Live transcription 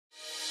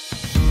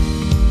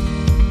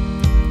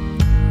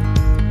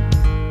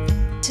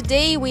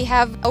Today we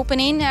have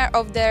opening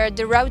of the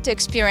DeRuiter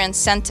Experience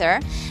Center,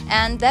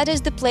 and that is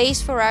the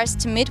place for us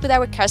to meet with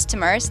our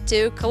customers,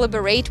 to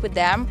collaborate with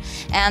them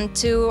and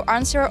to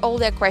answer all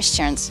their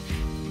questions.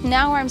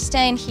 Now I'm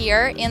staying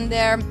here in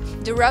the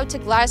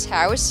DeRuiter glass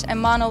house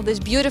among all these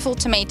beautiful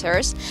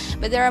tomatoes,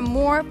 but there are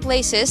more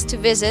places to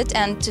visit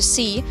and to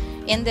see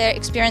in the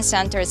Experience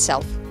Center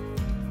itself.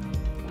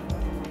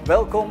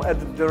 Welcome at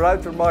the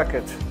DeRuiter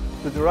Market.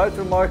 The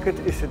DeRuiter Market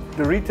is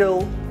the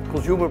retail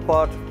consumer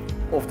part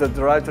of the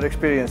DeRuiter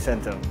Experience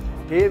Center.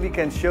 Here we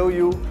can show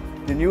you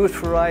the newest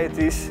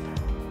varieties,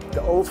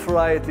 the old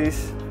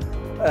varieties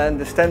and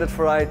the standard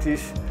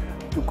varieties,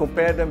 to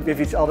compare them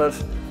with each other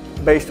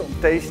based on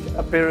taste,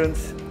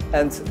 appearance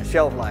and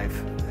shelf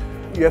life.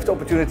 You have the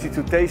opportunity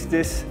to taste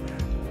this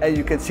and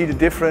you can see the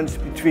difference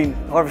between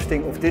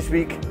harvesting of this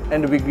week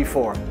and the week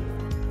before.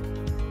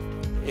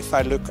 If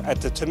I look at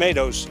the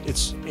tomatoes,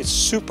 it's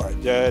super.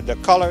 The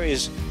color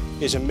is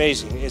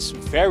amazing. It's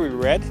very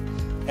red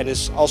and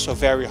it's also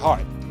very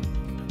hard.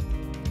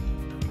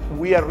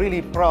 We are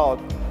really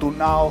proud to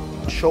now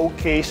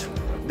showcase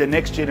the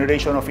next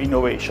generation of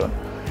innovation.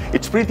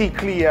 It's pretty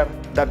clear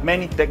that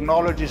many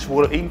technologies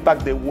will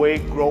impact the way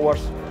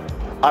growers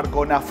are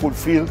going to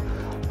fulfill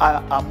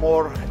a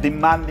more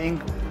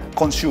demanding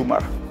consumer.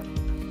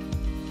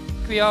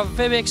 We are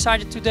very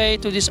excited today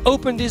to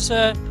open this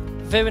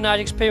very nice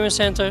experience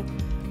center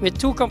with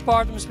 2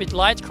 compartments with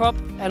light crop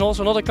and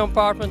also another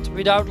compartment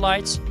without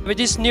lights. With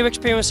this new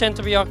experience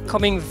center we are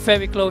coming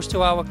very close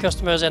to our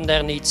customers and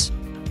their needs.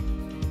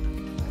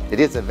 It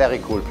is a very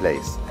cool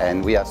place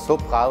and we are so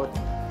proud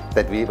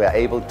that we were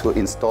able to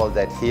install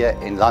that here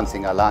in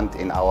Lansingerland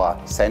in our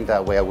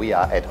center where we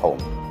are at home.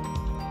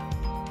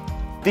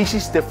 This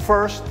is the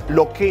first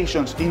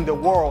locations in the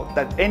world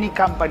that any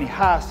company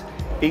has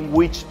in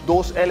which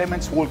those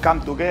elements will come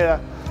together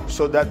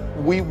so that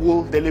we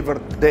will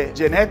deliver the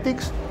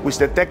genetics with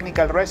the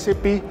technical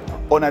recipe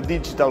on a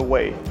digital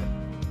way.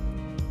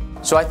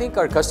 So I think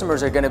our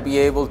customers are going to be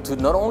able to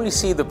not only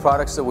see the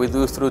products that we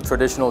do through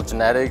traditional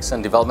genetics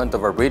and development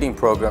of our breeding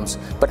programs,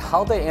 but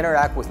how they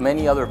interact with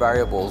many other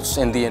variables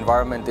in the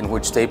environment in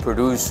which they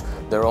produce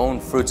their own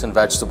fruits and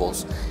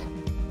vegetables.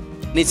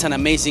 It's an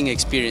amazing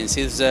experience.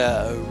 It's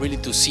really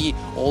to see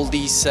all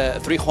these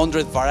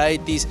 300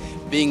 varieties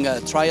being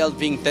trialed,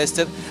 being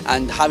tested,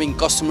 and having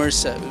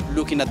customers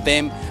looking at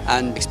them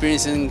and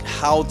experiencing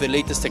how the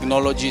latest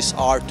technologies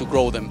are to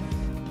grow them.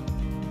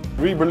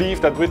 We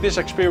believe that with this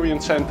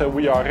Experience Center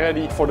we are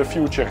ready for the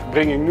future,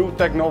 bringing new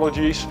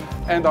technologies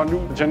and our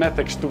new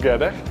genetics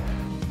together.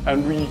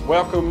 And we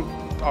welcome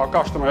our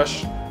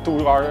customers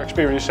to our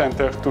Experience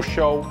Center to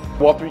show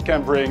what we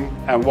can bring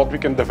and what we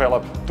can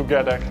develop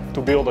together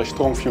to build a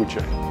strong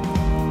future.